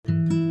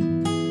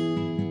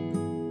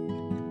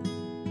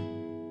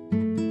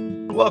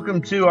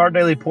Welcome to Our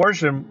Daily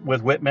Portion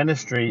with Whit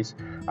Ministries.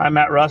 I'm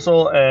Matt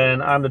Russell,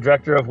 and I'm the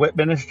director of Whit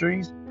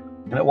Ministries.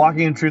 And at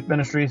Walking in Truth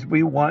Ministries,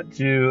 we want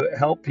to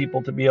help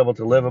people to be able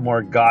to live a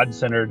more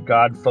God-centered,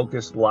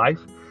 God-focused life,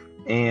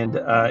 and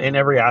in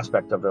every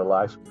aspect of their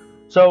life.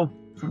 So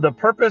the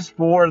purpose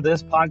for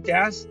this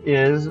podcast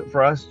is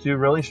for us to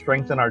really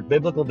strengthen our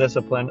biblical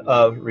discipline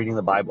of reading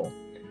the Bible.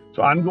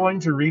 So I'm going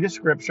to read a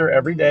scripture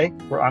every day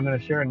where I'm going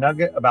to share a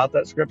nugget about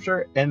that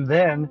scripture, and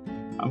then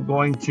I'm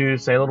going to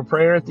say a little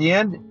prayer at the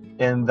end,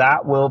 and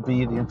that will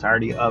be the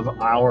entirety of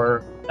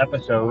our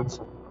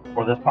episodes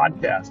for this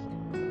podcast.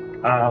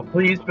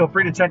 Please feel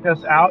free to check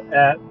us out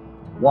at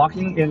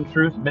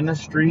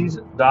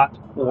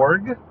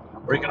walkingintruthministries.org,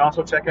 or you can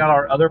also check out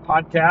our other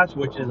podcast,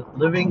 which is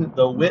Living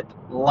the Whit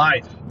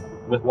Life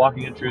with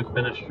Walking in Truth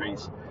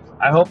Ministries.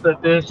 I hope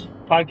that this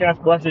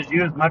podcast blesses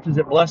you as much as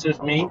it blesses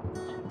me.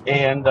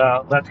 And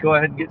let's go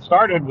ahead and get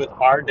started with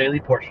our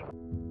daily portion.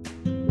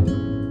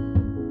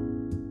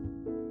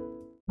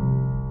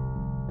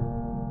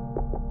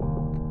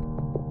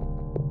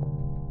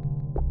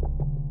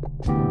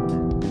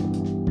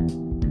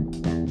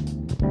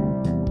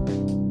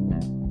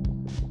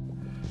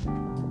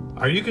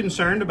 Are you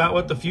concerned about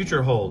what the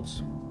future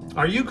holds?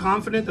 Are you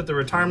confident that the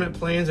retirement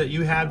plans that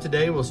you have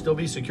today will still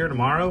be secure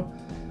tomorrow?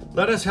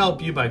 Let us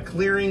help you by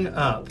clearing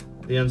up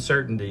the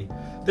uncertainty.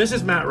 This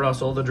is Matt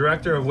Russell, the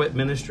director of Whit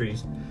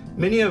Ministries.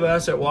 Many of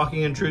us at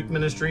Walking in Truth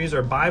Ministries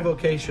are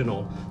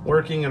bivocational,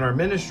 working in our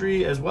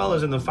ministry as well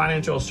as in the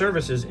financial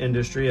services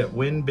industry at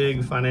Win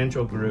Big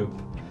Financial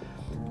Group.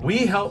 We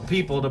help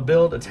people to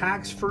build a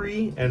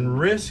tax-free and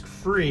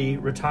risk-free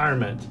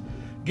retirement.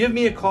 Give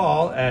me a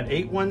call at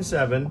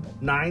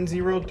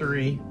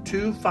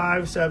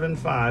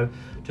 817-903-2575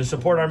 to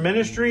support our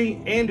ministry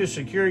and to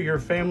secure your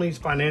family's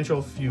financial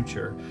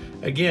future.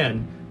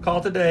 Again,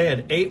 call today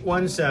at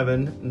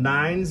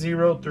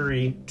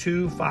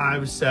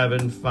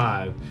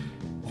 817-903-2575.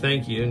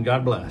 Thank you and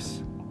God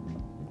bless.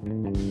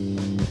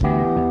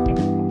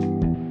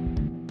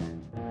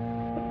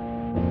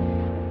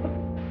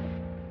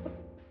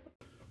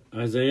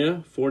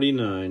 Isaiah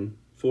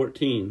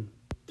 49:14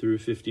 through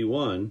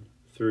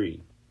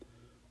 51:3.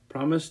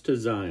 Promise to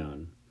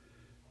Zion.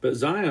 But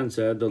Zion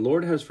said, "The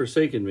Lord has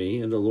forsaken me,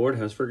 and the Lord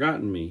has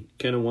forgotten me.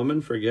 Can a woman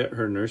forget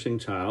her nursing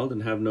child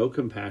and have no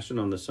compassion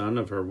on the son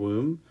of her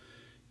womb?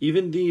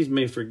 Even these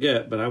may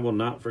forget, but I will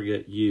not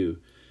forget you.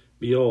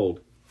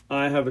 Behold,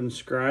 I have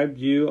inscribed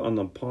you on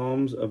the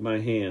palms of my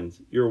hands.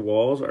 Your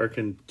walls are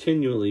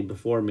continually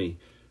before me.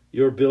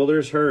 Your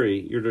builders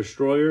hurry. Your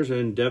destroyers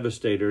and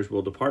devastators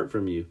will depart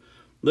from you.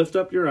 Lift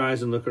up your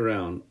eyes and look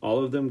around.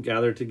 All of them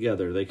gather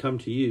together. They come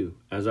to you.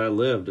 As I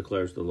live,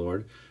 declares the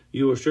Lord,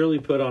 you will surely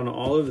put on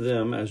all of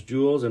them as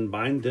jewels and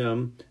bind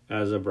them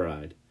as a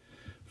bride.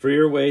 For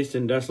your waste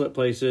and desolate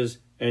places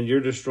and your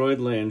destroyed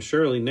land,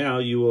 surely now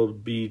you will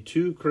be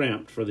too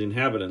cramped for the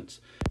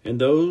inhabitants, and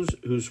those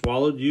who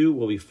swallowed you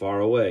will be far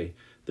away.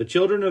 The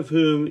children of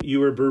whom you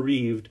were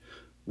bereaved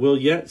will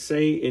yet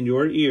say in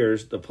your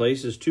ears, the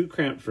place is too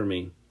cramped for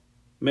me.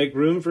 Make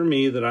room for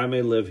me that I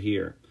may live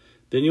here.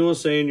 Then you will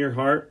say in your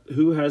heart,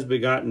 who has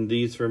begotten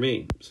these for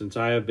me, since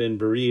I have been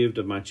bereaved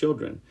of my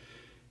children,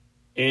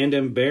 and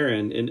am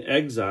barren, in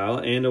exile,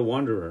 and a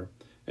wanderer?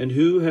 And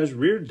who has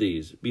reared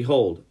these?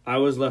 Behold, I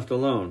was left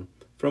alone.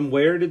 From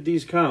where did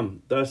these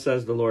come? Thus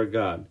says the Lord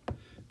God.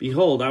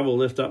 Behold, I will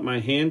lift up my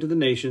hand to the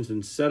nations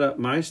and set up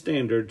my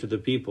standard to the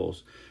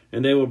peoples,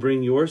 and they will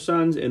bring your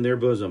sons in their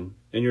bosom,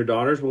 and your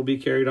daughters will be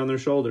carried on their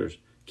shoulders.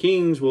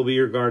 Kings will be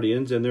your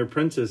guardians, and their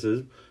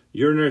princesses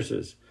your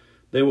nurses.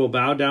 They will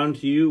bow down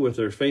to you with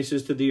their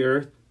faces to the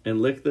earth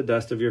and lick the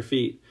dust of your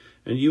feet,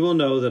 and you will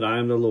know that I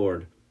am the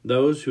Lord.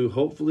 Those who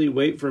hopefully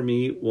wait for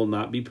me will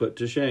not be put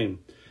to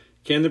shame.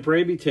 Can the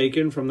prey be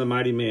taken from the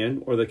mighty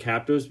man, or the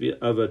captives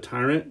of a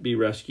tyrant be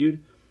rescued?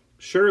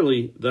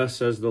 Surely, thus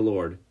says the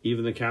Lord,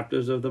 even the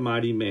captives of the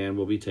mighty man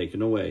will be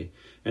taken away,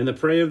 and the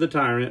prey of the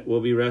tyrant will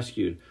be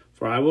rescued.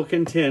 For I will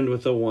contend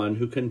with the one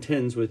who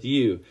contends with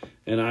you,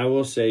 and I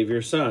will save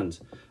your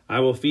sons. I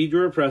will feed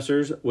your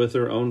oppressors with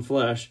their own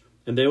flesh,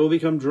 and they will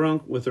become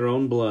drunk with their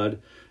own blood,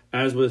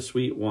 as with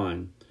sweet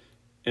wine.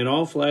 And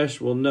all flesh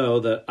will know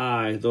that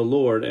I, the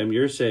Lord, am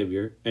your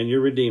Savior and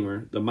your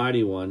Redeemer, the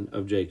Mighty One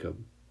of Jacob."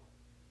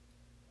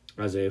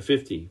 Isaiah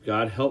 50.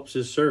 God helps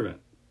his servant.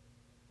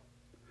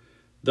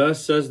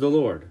 Thus says the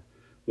Lord,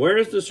 "Where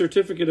is the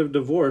certificate of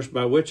divorce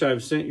by which I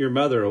have sent your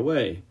mother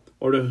away?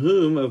 Or to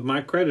whom of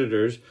my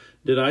creditors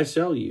did I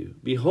sell you?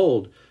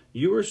 Behold,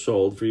 you were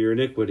sold for your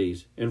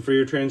iniquities, and for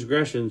your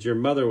transgressions your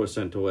mother was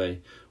sent away.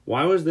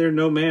 Why was there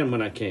no man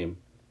when I came?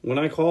 When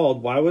I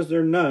called, why was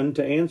there none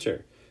to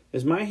answer?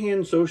 Is my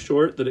hand so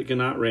short that it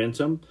cannot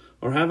ransom?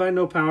 Or have I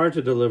no power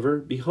to deliver?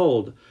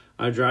 Behold,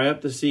 I dry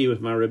up the sea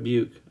with my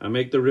rebuke. I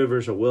make the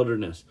rivers a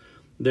wilderness.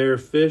 Their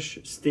fish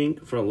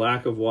stink for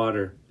lack of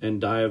water and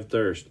die of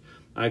thirst.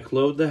 I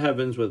clothe the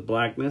heavens with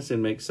blackness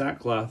and make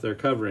sackcloth their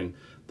covering.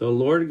 The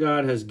Lord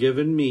God has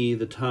given me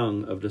the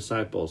tongue of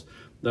disciples,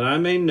 that I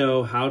may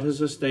know how to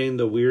sustain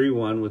the weary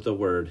one with the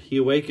word. He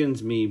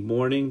awakens me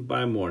morning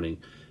by morning.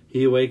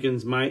 He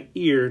awakens my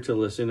ear to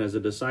listen as a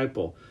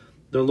disciple.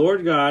 The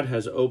Lord God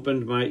has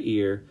opened my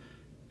ear,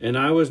 and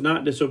I was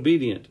not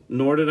disobedient,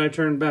 nor did I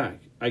turn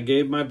back. I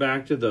gave my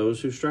back to those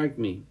who strike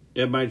me,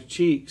 and my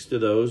cheeks to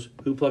those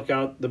who pluck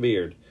out the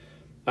beard.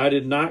 I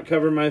did not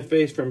cover my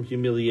face from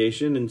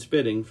humiliation and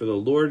spitting, for the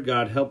Lord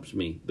God helps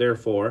me.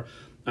 Therefore,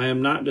 I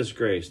am not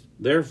disgraced.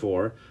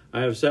 Therefore, I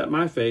have set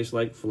my face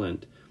like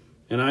flint,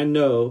 and I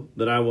know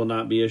that I will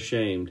not be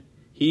ashamed.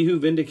 He who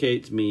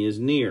vindicates me is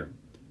near.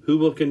 Who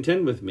will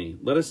contend with me?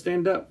 Let us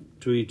stand up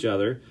to each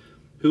other.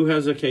 Who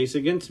has a case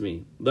against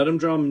me? Let him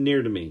draw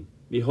near to me.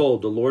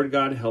 Behold, the Lord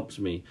God helps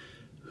me.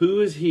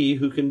 Who is he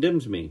who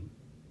condemns me?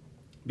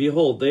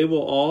 Behold, they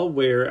will all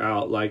wear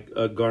out like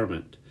a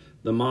garment.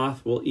 The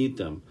moth will eat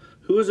them.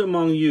 Who is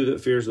among you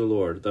that fears the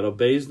Lord, that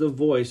obeys the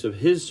voice of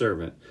his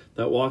servant,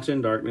 that walks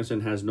in darkness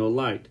and has no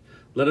light?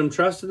 Let him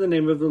trust in the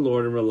name of the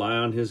Lord and rely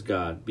on his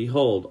God.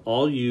 Behold,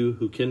 all you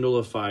who kindle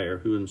a fire,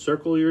 who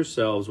encircle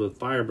yourselves with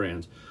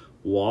firebrands,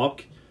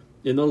 walk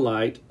in the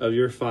light of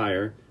your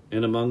fire,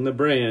 and among the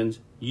brands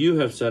you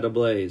have set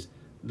ablaze.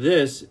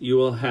 This you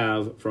will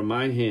have from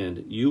my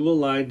hand. You will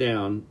lie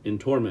down in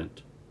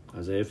torment.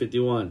 Isaiah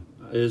 51,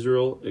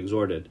 Israel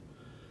exhorted.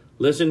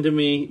 Listen to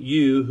me,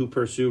 you who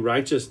pursue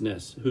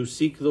righteousness, who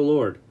seek the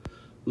Lord.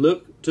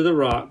 Look to the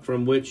rock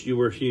from which you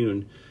were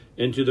hewn,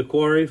 and to the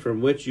quarry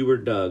from which you were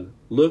dug.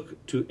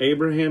 Look to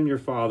Abraham your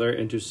father,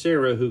 and to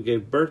Sarah who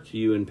gave birth to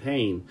you in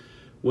pain.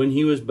 When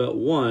he was but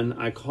one,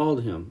 I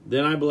called him.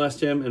 Then I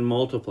blessed him and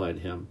multiplied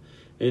him.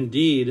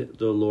 Indeed,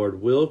 the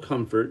Lord will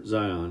comfort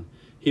Zion.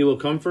 He will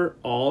comfort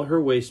all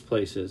her waste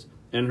places,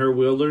 and her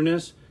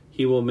wilderness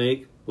he will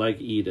make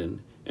like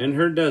Eden, and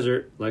her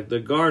desert like the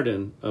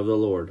garden of the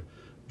Lord.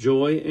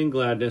 Joy and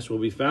gladness will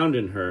be found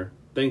in her,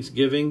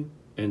 thanksgiving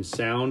and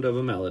sound of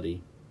a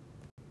melody.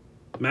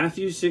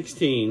 Matthew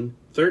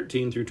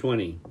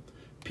 16:13-20.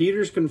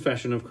 Peter's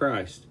confession of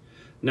Christ.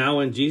 Now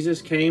when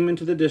Jesus came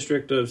into the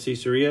district of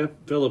Caesarea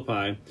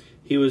Philippi,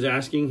 he was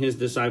asking his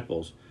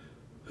disciples,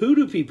 "Who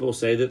do people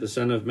say that the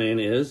Son of Man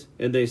is?"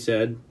 And they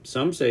said,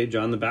 "Some say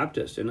John the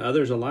Baptist, and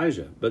others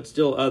Elijah, but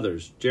still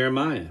others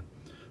Jeremiah,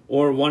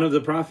 or one of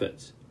the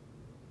prophets."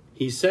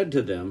 He said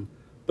to them,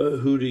 "But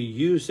who do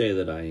you say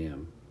that I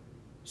am?"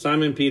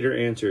 Simon Peter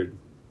answered,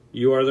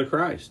 "You are the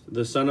Christ,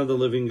 the Son of the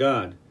living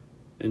God."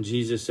 And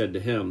Jesus said to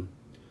him,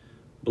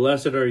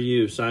 "Blessed are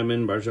you,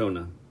 Simon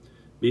Bar-Jonah,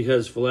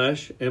 because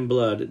flesh and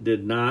blood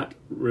did not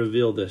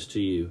reveal this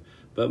to you,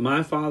 but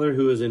my Father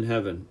who is in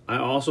heaven. I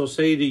also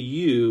say to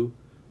you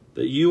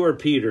that you are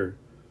Peter,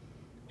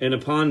 and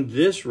upon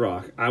this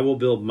rock I will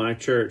build my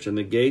church, and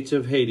the gates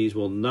of Hades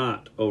will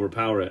not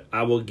overpower it.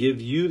 I will give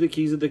you the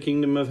keys of the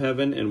kingdom of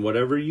heaven, and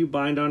whatever you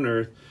bind on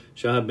earth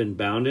shall have been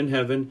bound in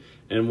heaven,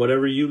 and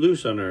whatever you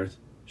loose on earth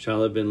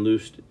shall have been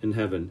loosed in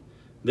heaven."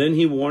 Then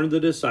he warned the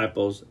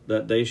disciples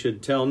that they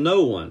should tell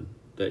no one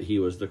that he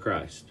was the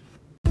Christ.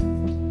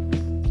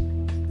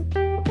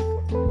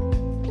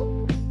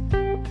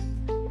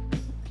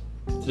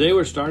 Today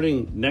we're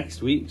starting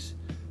next week's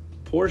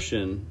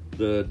portion,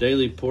 the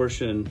daily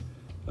portion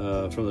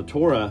from the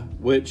Torah,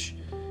 which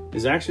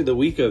is actually the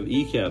week of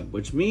Ekeb,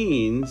 which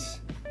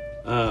means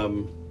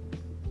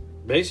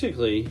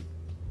basically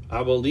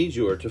I will lead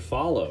you, or to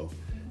follow.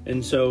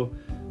 And so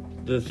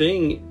the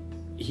thing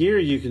here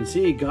you can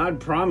see, God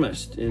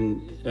promised,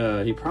 and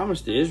he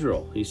promised to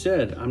Israel. He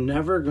said, "I'm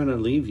never going to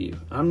leave you.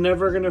 I'm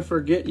never going to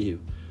forget you.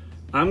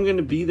 I'm going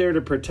to be there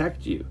to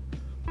protect you.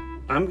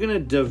 I'm going to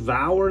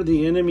devour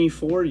the enemy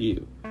for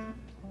you.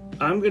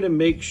 I'm going to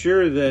make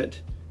sure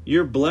that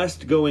you're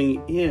blessed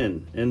going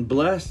in and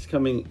blessed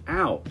coming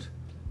out."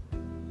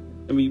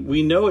 I mean,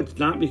 we know it's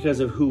not because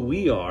of who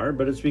we are,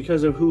 but it's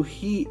because of who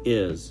he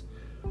is.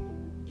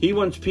 He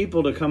wants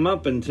people to come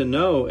up and to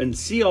know and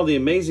see all the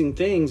amazing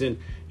things and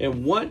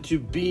want to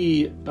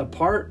be a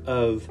part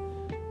of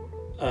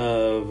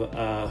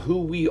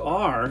who we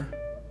are.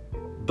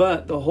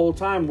 But the whole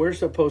time we're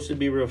supposed to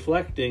be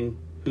reflecting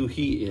who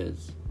he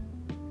is.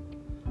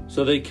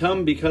 So they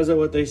come because of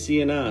what they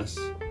see in us.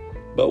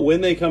 But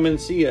when they come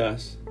and see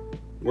us,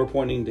 we're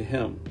pointing to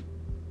him.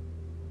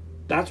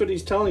 That's what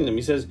he's telling them.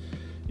 He says,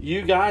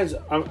 "You guys,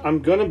 I'm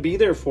going to be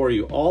there for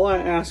you. All I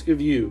ask of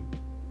you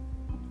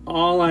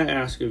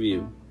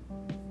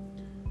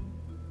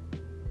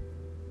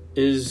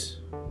is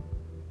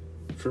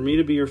for me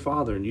to be your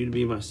father and you to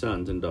be my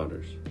sons and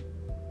daughters.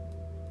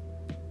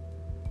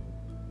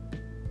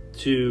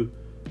 To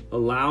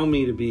allow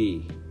me to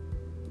be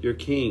your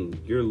king,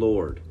 your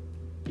Lord,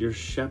 your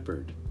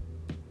shepherd.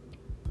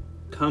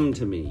 Come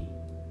to me.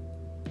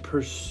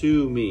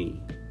 Pursue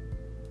me.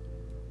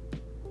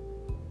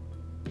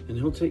 And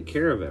he'll take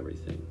care of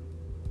everything."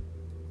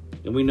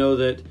 And we know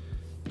that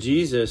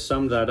Jesus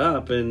summed that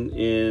up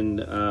in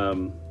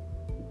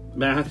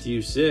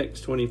Matthew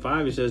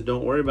 6:25. He says,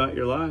 "Don't worry about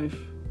your life."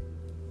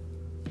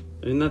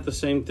 Isn't that the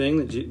same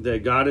thing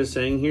that God is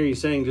saying here? He's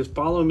saying, just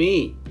follow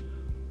me.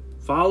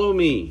 Follow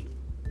me,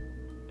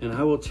 and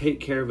I will take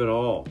care of it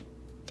all.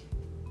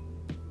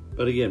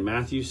 But again,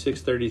 Matthew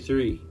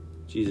 6:33,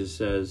 Jesus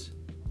says,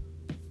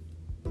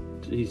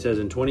 he says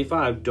in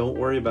 25, don't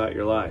worry about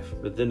your life.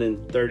 But then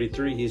in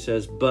 33, he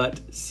says, but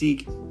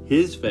seek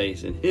his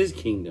face and his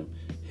kingdom,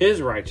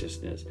 his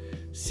righteousness.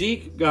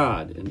 Seek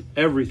God and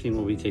everything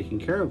will be taken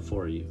care of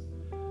for you.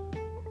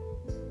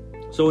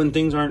 So when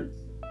things aren't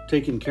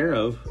taken care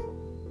of,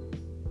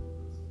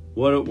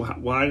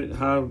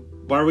 why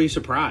are we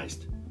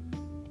surprised?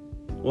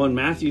 Well, in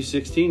Matthew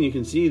 16, you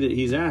can see that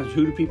he's asked,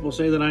 who do people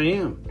say that I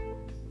am?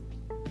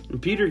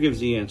 And Peter gives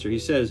the answer. He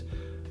says,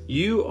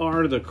 you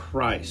are the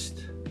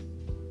Christ.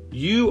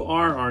 You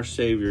are our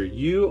Savior.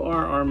 You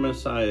are our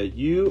Messiah.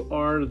 You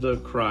are the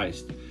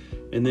Christ.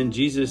 And then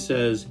Jesus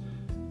says,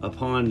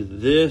 upon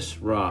this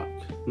rock,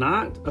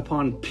 not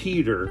upon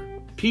Peter.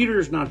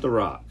 Peter's not the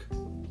rock.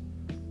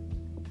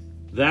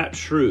 That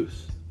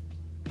truth,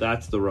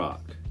 that's the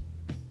rock.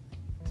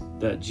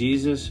 That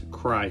Jesus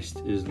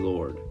Christ is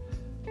Lord.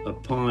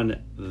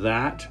 Upon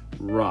that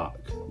rock,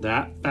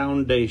 that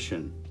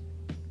foundation,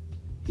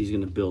 he's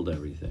going to build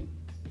everything.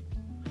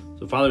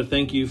 So, Father,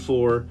 thank you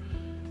for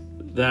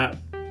that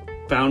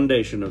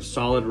foundation of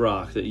solid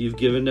rock that you've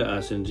given to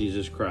us in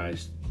Jesus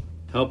Christ.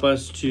 Help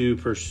us to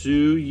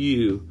pursue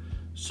you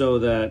so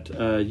that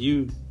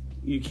you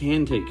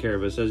can take care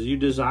of us as you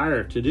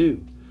desire to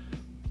do.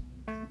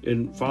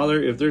 And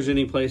Father, if there's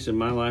any place in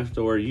my life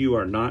where you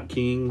are not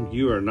King,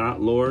 you are not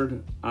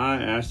Lord, I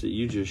ask that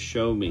you just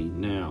show me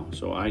now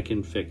so I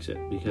can fix it,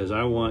 because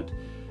I want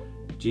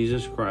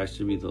Jesus Christ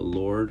to be the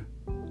Lord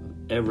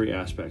of every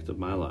aspect of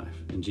my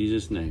life. In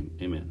Jesus' name,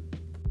 amen.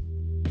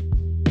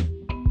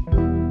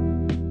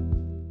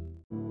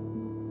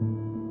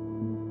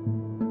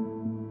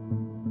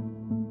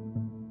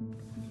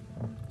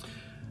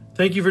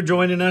 Thank you for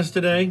joining us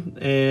today,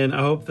 and I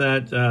hope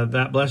that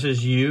that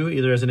blesses you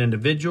either as an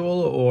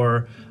individual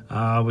or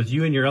with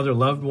you and your other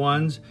loved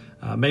ones.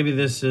 Maybe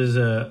this is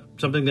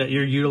something that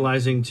you're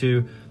utilizing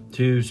to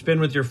spend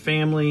with your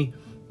family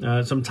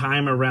some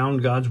time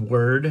around God's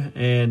Word,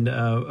 and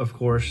of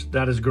course,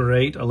 that is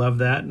great. I love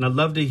that, and I'd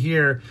love to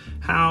hear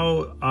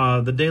how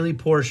the Daily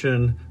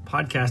Portion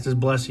podcast is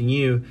blessing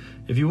you.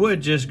 If you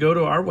would, just go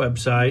to our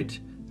website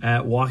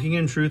at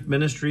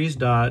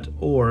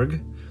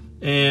walkingintruthministries.org.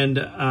 And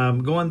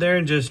go on there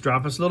and just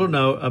drop us a little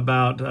note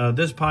about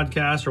this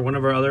podcast or one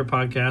of our other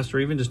podcasts, or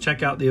even just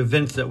check out the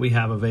events that we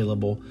have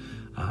available.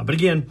 But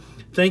again,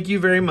 thank you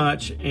very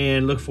much,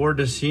 and look forward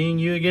to seeing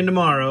you again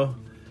tomorrow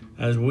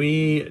as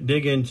we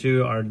dig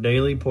into our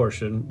daily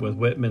portion with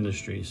WIT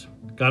Ministries.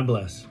 God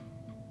bless.